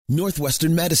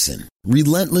Northwestern Medicine,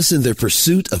 relentless in their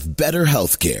pursuit of better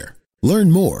healthcare.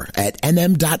 Learn more at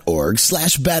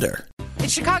nm.org/better.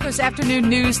 It's Chicago's Afternoon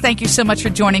News. Thank you so much for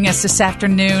joining us this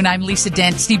afternoon. I'm Lisa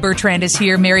Dent. Steve Bertrand is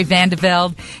here. Mary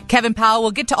Vandevelde. Kevin Powell.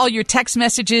 We'll get to all your text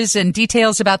messages and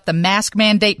details about the mask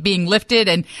mandate being lifted.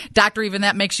 And, Doctor, even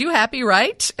that makes you happy,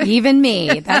 right? Even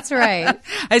me. That's right.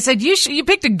 I said, you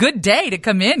picked a good day to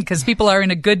come in because people are in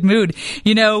a good mood.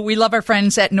 You know, we love our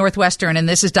friends at Northwestern, and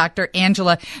this is Dr.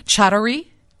 Angela Chaudhary.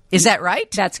 Is that right?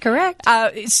 That's correct.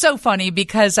 It's so funny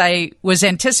because I was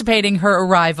anticipating her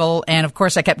arrival, and of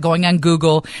course I kept going on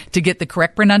Google to get the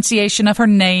correct pronunciation of her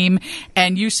name.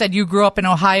 And you said you grew up in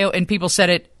Ohio, and people said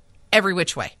it every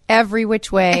which way. Every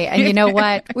which way. And you know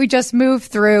what? We just move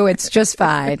through. It's just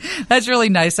fine. That's really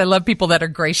nice. I love people that are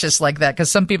gracious like that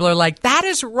because some people are like, that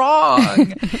is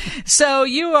wrong. So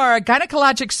you are a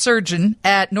gynecologic surgeon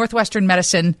at Northwestern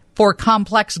Medicine for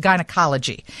complex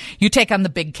gynecology. You take on the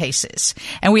big cases.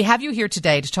 And we have you here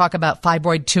today to talk about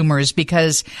fibroid tumors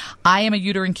because I am a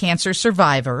uterine cancer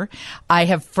survivor. I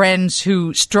have friends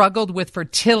who struggled with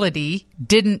fertility,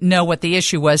 didn't know what the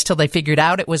issue was till they figured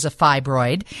out it was a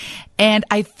fibroid. And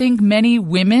I think many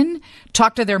women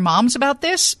talk to their moms about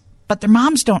this, but their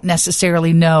moms don't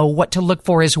necessarily know what to look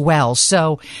for as well.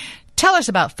 So tell us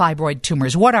about fibroid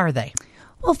tumors. What are they?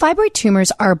 Well, fibroid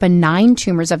tumors are benign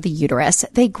tumors of the uterus.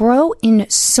 They grow in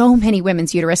so many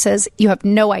women's uteruses, you have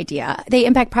no idea. They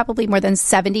impact probably more than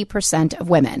 70% of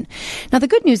women. Now, the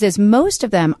good news is most of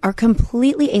them are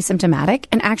completely asymptomatic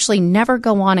and actually never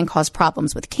go on and cause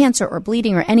problems with cancer or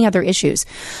bleeding or any other issues.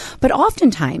 But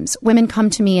oftentimes, women come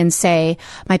to me and say,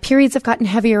 my periods have gotten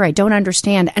heavier, I don't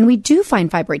understand. And we do find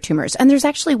fibroid tumors. And there's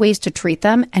actually ways to treat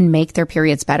them and make their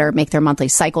periods better, make their monthly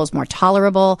cycles more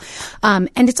tolerable. And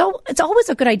it's always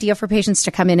a good idea for patients to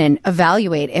come in and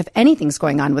evaluate if anything's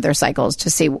going on with their cycles to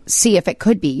see if it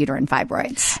could be uterine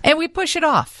fibroids. And we push it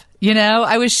off. You know,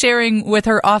 I was sharing with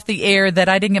her off the air that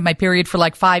I didn't get my period for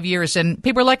like 5 years, and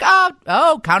people were like,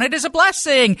 oh, count it as a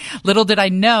blessing. Little did I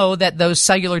know that those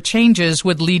cellular changes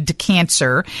would lead to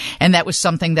cancer, and that was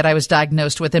something that I was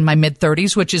diagnosed with in my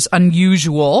mid-30s, which is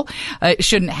unusual. It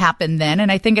shouldn't happen then,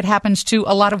 and I think it happens to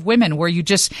a lot of women where you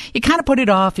kind of put it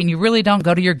off and you really don't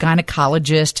go to your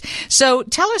gynecologist. So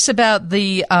tell us about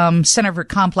the Center for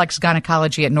Complex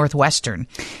Gynecology at Northwestern.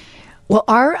 Well,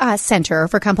 our Center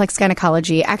for Complex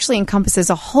Gynecology actually encompasses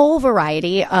a whole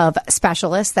variety of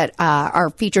specialists that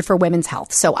are featured for women's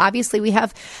health. So obviously we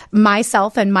have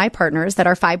myself and my partners that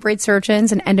are fibroid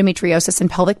surgeons and endometriosis and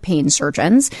pelvic pain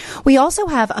surgeons. We also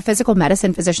have a physical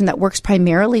medicine physician that works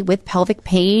primarily with pelvic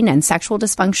pain and sexual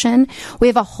dysfunction. We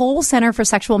have a whole center for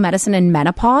sexual medicine and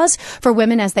menopause for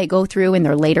women as they go through in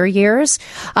their later years.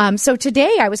 So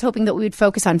today I was hoping that we would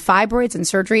focus on fibroids and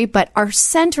surgery, but our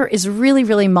center is really,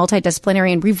 really multidisciplinary.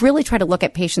 And we've really tried to look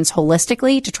at patients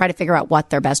holistically to try to figure out what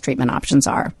their best treatment options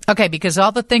are. Okay, because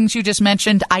all the things you just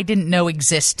mentioned, I didn't know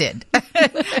existed.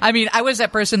 I mean, I was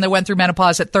that person that went through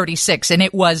menopause at 36, and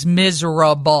it was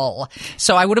miserable.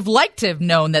 So I would have liked to have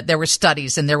known that there were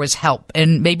studies and there was help.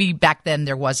 And maybe back then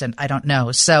there wasn't. I don't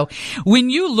know. So when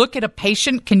you look at a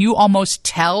patient, can you almost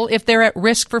tell if they're at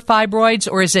risk for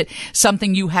fibroids, or is it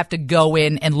something you have to go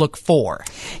in and look for?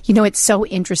 You know, it's so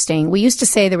interesting. We used to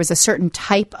say there was a certain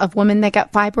type of woman that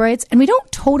got fibroids, and we don't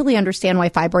totally understand why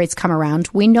fibroids come around.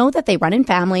 We know that they run in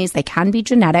families, they can be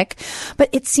genetic, but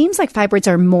it seems like fibroids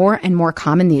are more and more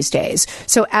common these days.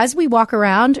 So as we walk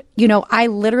around, you know, I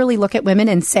literally look at women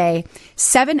and say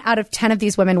 7 out of 10 of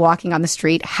these women walking on the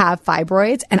street have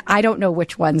fibroids, and I don't know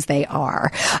which ones they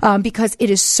are because it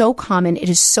is so common, it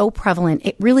is so prevalent,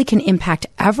 it really can impact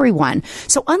everyone.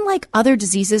 So unlike other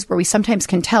diseases where we sometimes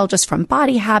can tell just from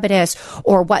body habitus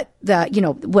or what a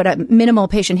minimal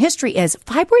patient history is,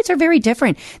 fibroids are very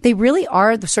different. They really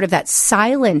are the sort of that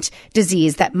silent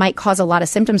disease that might cause a lot of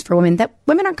symptoms for women that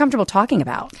women aren't comfortable talking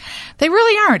about. They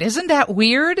really aren't. Isn't that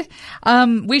weird?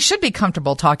 We should be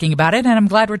comfortable talking about it, and I'm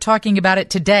glad we're talking about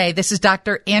it today. This is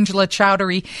Dr. Angela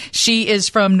Chaudhary. She is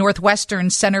from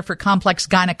Northwestern Center for Complex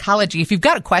Gynecology. If you've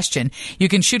got a question, you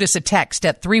can shoot us a text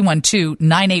at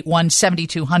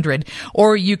 312-981-7200,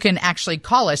 or you can actually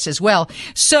call us as well.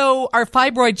 So are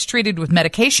fibroids treated with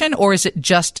medication, or is it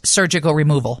just surgical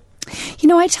removal? You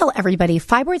know, I tell everybody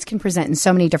fibroids can present in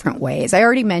so many different ways. I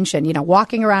already mentioned,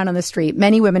 walking around on the street,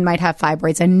 many women might have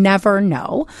fibroids and never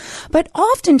know. But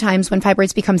oftentimes when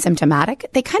fibroids become symptomatic,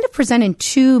 they kind of present in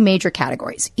two major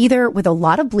categories, either with a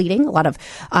lot of bleeding, a lot of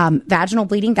vaginal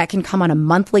bleeding that can come on a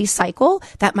monthly cycle,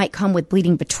 that might come with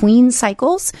bleeding between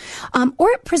cycles, or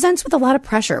it presents with a lot of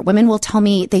pressure. Women will tell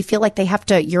me they feel like they have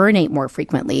to urinate more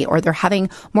frequently, or they're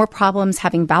having more problems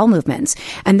having bowel movements.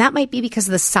 And that might be because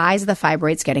of the size of the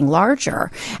fibroids getting larger, larger.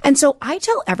 And so I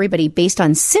tell everybody based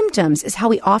on symptoms is how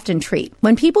we often treat.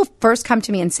 When people first come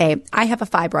to me and say, I have a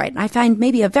fibroid, and I find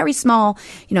maybe a very small,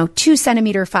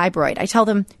 2-centimeter fibroid, I tell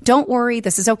them, don't worry,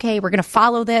 this is okay. We're going to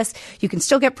follow this. You can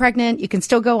still get pregnant. You can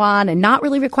still go on and not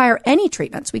really require any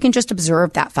treatments. We can just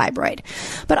observe that fibroid.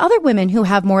 But other women who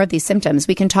have more of these symptoms,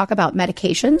 we can talk about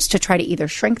medications to try to either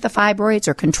shrink the fibroids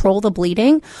or control the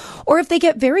bleeding. Or if they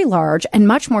get very large and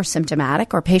much more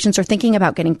symptomatic, or patients are thinking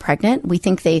about getting pregnant, we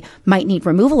think they might need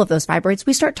removal of those fibroids,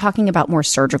 we start talking about more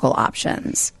surgical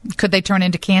options. Could they turn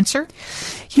into cancer?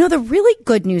 The really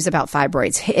good news about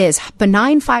fibroids is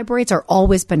benign fibroids are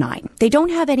always benign. They don't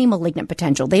have any malignant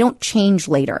potential. They don't change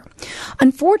later.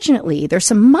 Unfortunately, there's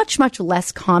some much, much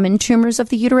less common tumors of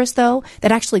the uterus, though,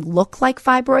 that actually look like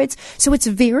fibroids. So it's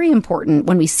very important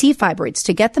when we see fibroids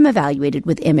to get them evaluated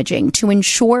with imaging to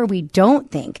ensure we don't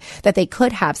think that they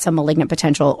could have some malignant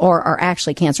potential or are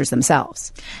actually cancers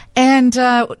themselves. And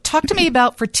talk to me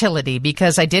about fertility,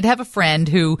 because I did have a friend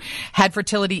who had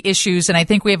fertility issues, and I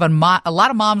think we have a lot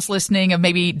of moms listening of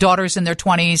maybe daughters in their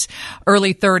 20s,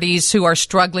 early 30s who are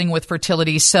struggling with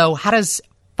fertility. So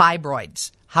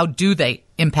how do they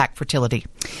impact fertility?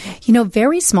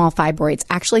 Very small fibroids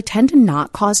actually tend to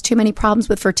not cause too many problems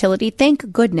with fertility.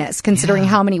 Thank goodness, considering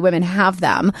how many women have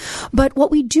them. But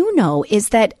what we do know is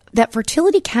that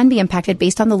fertility can be impacted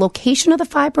based on the location of the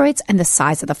fibroids and the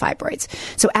size of the fibroids.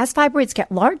 So as fibroids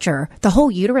get larger, the whole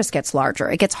uterus gets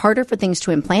larger. It gets harder for things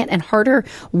to implant and harder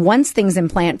once things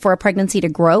implant for a pregnancy to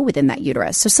grow within that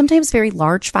uterus. So sometimes very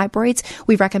large fibroids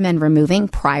we recommend removing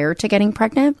prior to getting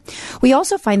pregnant. We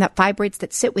also find that fibroids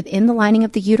that sit within the lining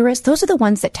of the uterus, those are the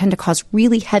ones that tend to cause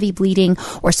really heavy bleeding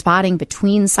or spotting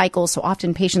between cycles. So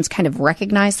often patients kind of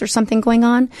recognize there's something going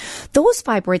on. Those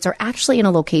fibroids are actually in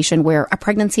a location where a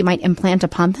pregnancy might implant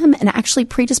upon them and actually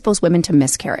predispose women to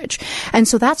miscarriage. And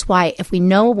so that's why if we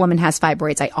know a woman has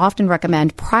fibroids, I often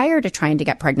recommend prior to trying to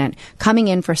get pregnant, coming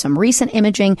in for some recent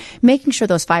imaging, making sure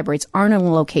those fibroids aren't in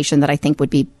a location that I think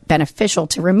would be beneficial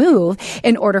to remove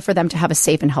in order for them to have a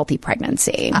safe and healthy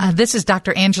pregnancy. This is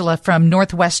Dr. Angela from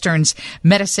Northwestern's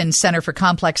Medicine Center for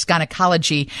Complex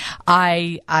Gynecology.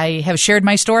 I have shared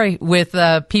my story with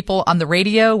people on the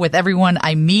radio, with everyone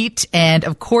I meet, and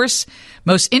of course,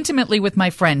 most intimately with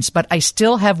my friends, but I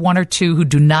still have one or two who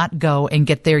do not go and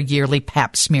get their yearly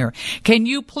Pap smear. Can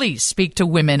you please speak to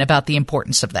women about the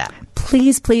importance of that?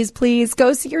 Please, please, please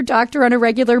go see your doctor on a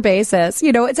regular basis.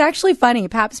 It's actually funny.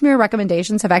 Pap smear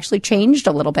recommendations have actually changed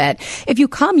a little bit. If you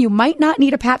come, you might not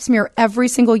need a Pap smear every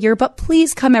single year, but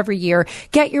please come every year.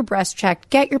 Get your breast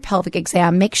checked, get your pelvic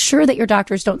exam, make sure that your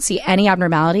doctors don't see any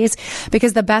abnormalities,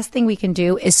 because the best thing we can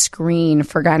do is screen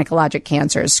for gynecologic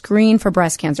cancers, screen for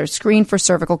breast cancer, screen for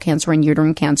cervical cancer and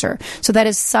uterine cancer. So that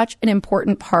is such an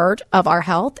important part of our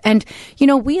health. And,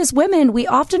 we as women, we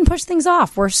often push things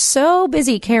off. We're so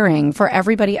busy caring for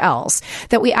everybody else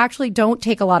that we actually don't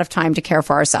take a lot of time to care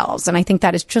for ourselves. And I think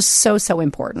that is just so, so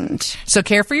important. So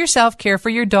care for yourself, care for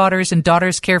your daughters, and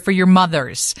daughters care for your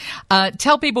mothers.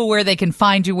 Tell people where they can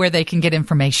find you, where they can get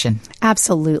information.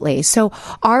 Absolutely. So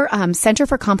our Center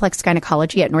for Complex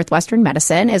Gynecology at Northwestern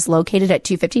Medicine is located at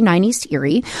 259 East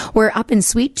Erie. We're up in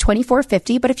Suite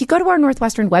 2450, but if you go to our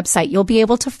Northwestern website, you'll be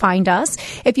able to find us.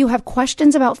 If you have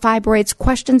questions about fibroids,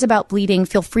 questions about bleeding,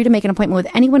 feel free to make an appointment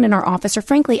with anyone in our office or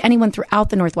frankly, anyone throughout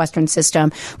the Northwestern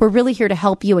system. We're really here to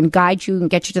help you and guide you and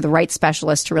get you to the right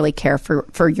specialist to really care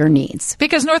for your needs.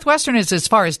 Because Northwestern is as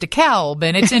far as DeKalb,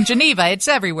 and it's in Geneva. It's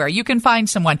everywhere. You can find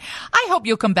someone. I hope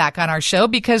you'll come back on our show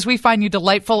because we find you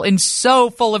delightful and so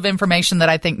full of information that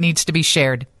I think needs to be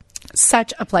shared.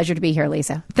 Such a pleasure to be here,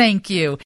 Lisa. Thank you.